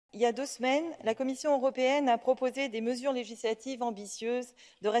Il y a 2 semaines, la Commission européenne a proposé des mesures législatives ambitieuses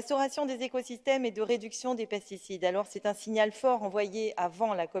de restauration des écosystèmes et de réduction des pesticides. Alors, c'est un signal fort envoyé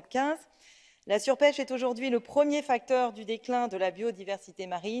avant la COP15. La surpêche est aujourd'hui le premier facteur du déclin de la biodiversité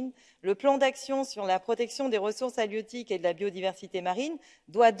marine. Le plan d'action sur la protection des ressources halieutiques et de la biodiversité marine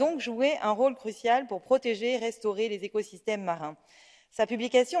doit donc jouer un rôle crucial pour protéger et restaurer les écosystèmes marins. Sa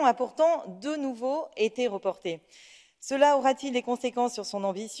publication a pourtant de nouveau été reportée. Cela aura-t-il des conséquences sur son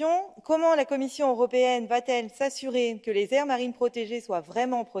ambition? Comment la Commission européenne va-t-elle s'assurer que les aires marines protégées soient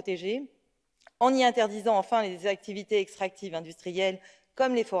vraiment protégées, en y interdisant enfin les activités extractives industrielles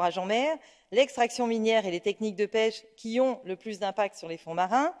comme les forages en mer, l'extraction minière et les techniques de pêche qui ont le plus d'impact sur les fonds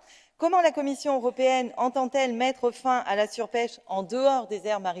marins? Comment la Commission européenne entend-elle mettre fin à la surpêche en dehors des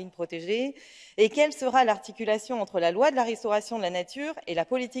aires marines protégées? Et quelle sera l'articulation entre la loi de la restauration de la nature et la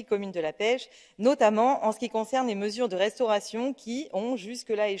politique commune de la pêche, notamment en ce qui concerne les mesures de restauration qui ont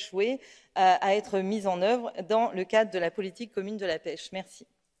jusque-là échoué à être mises en œuvre dans le cadre de la politique commune de la pêche? Merci.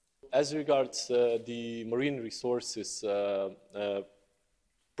 As regards the marine resources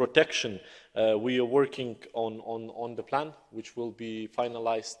protection, we are working on the plan, which will be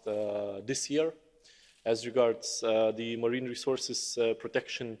finalized this year. As regards the marine resources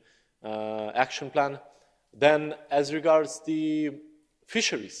protection action plan, then as regards the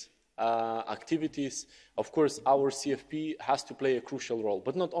fisheries activities, of course, our CFP has to play a crucial role.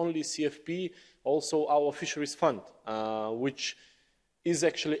 But not only CFP, also our fisheries fund, which is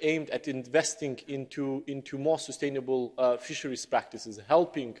actually aimed at investing into more sustainable fisheries practices,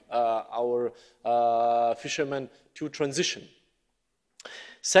 helping our fishermen to transition.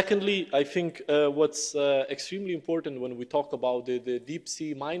 Secondly, I think what's extremely important when we talk about the deep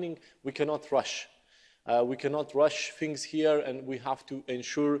sea mining, we cannot rush. We cannot rush things here, and we have to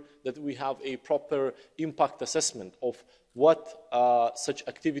ensure that we have a proper impact assessment of what such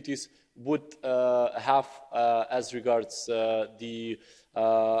activities would have as regards the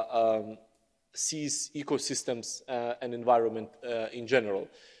seas, ecosystems, and environment in general.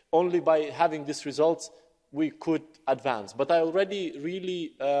 Only by having these results we could advance. But I already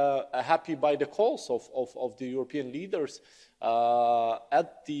really happy by the calls of the European leaders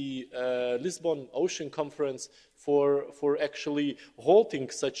at the Lisbon Ocean Conference for actually halting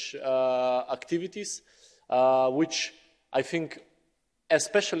such activities, which I think,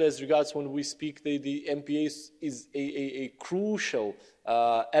 especially as regards when we speak, the MPAs is a crucial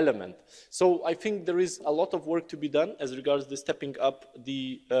element. So I think there is a lot of work to be done as regards the stepping up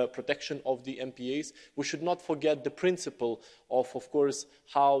the protection of the MPAs. We should not forget the principle of course,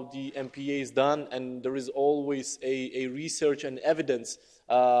 how the MPA is done, and there is always a research and evidence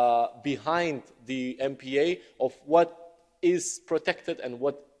behind the MPA of what is protected and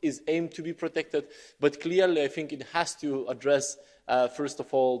what is aimed to be protected. But clearly, I think it has to address first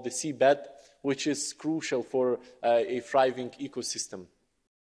of all, the seabed, which is crucial for a thriving ecosystem.